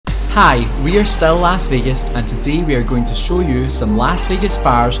Hi, we are still Las Vegas, and today we are going to show you some Las Vegas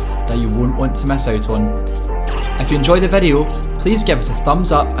bars that you won't want to miss out on. If you enjoyed the video, please give it a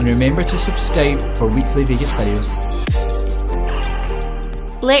thumbs up and remember to subscribe for weekly Vegas videos.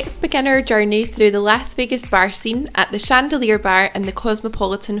 Let's begin our journey through the Las Vegas bar scene at the Chandelier bar in the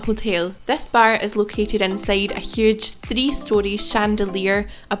Cosmopolitan Hotel. This bar is located inside a huge 3-storey chandelier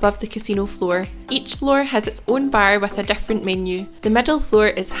above the casino floor. Each floor has its own bar with a different menu. The middle floor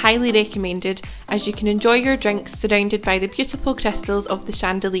is highly recommended as you can enjoy your drinks surrounded by the beautiful crystals of the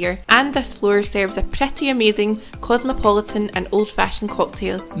chandelier, and this floor serves a pretty amazing cosmopolitan and old-fashioned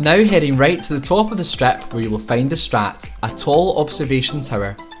cocktail. Now heading right to the top of the strip where you will find the Strat, a tall observation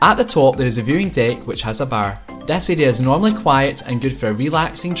tower. At the top there is a viewing deck which has a bar. This area is normally quiet and good for a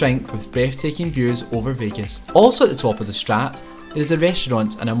relaxing drink with breathtaking views over Vegas. Also at the top of the Strat, there is a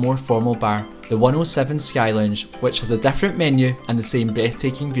restaurant and a more formal bar, the 107 Sky Lounge, which has a different menu and the same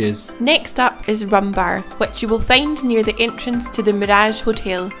breathtaking views. Next up is Rhumbar, which you will find near the entrance to the Mirage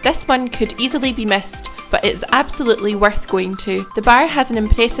Hotel. This one could easily be missed, but it's absolutely worth going to. The bar has an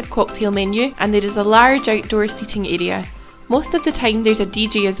impressive cocktail menu and there is a large outdoor seating area. Most of the time there's a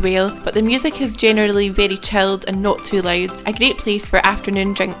DJ as well, but the music is generally very chilled and not too loud. A great place for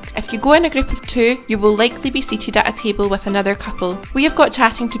afternoon drinks. If you go in a group of 2, you will likely be seated at a table with another couple. We have got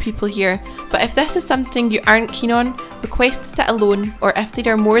chatting to people here, but if this is something you aren't keen on, request to sit alone, or if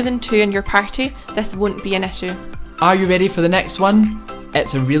there are more than 2 in your party, this won't be an issue. Are you ready for the next one?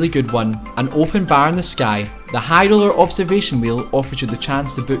 It's a really good one. An open bar in the sky. The High Roller observation wheel offers you the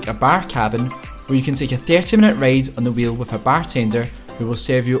chance to book a bar cabin where you can take a 30-minute ride on the wheel with a bartender who will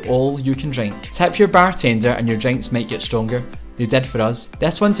serve you all you can drink. Tip your bartender and your drinks might get stronger. They did for us.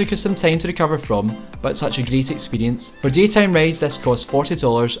 This one took us some time to recover from, but such a great experience. For daytime rides this costs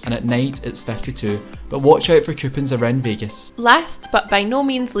 $40 and at night it's $52, but watch out for coupons around Vegas. Last but by no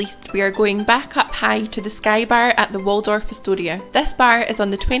means least, we are going back up high to the Sky Bar at the Waldorf Astoria. This bar is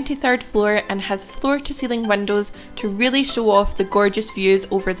on the 23rd floor and has floor-to-ceiling windows to really show off the gorgeous views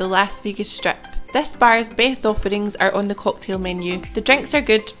over the Las Vegas Strip. This bar's best offerings are on the cocktail menu. The drinks are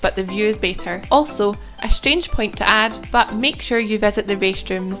good, but the view is better. Also, a strange point to add, but make sure you visit the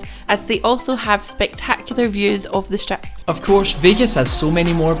restrooms as they also have spectacular views of the strip. Of course, Vegas has so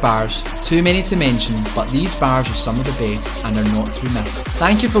many more bars, too many to mention, but these bars are some of the best and are not to be missed.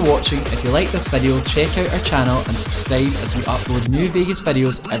 Thank you for watching. If you like this video, check out our channel and subscribe as we upload new Vegas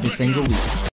videos every single week.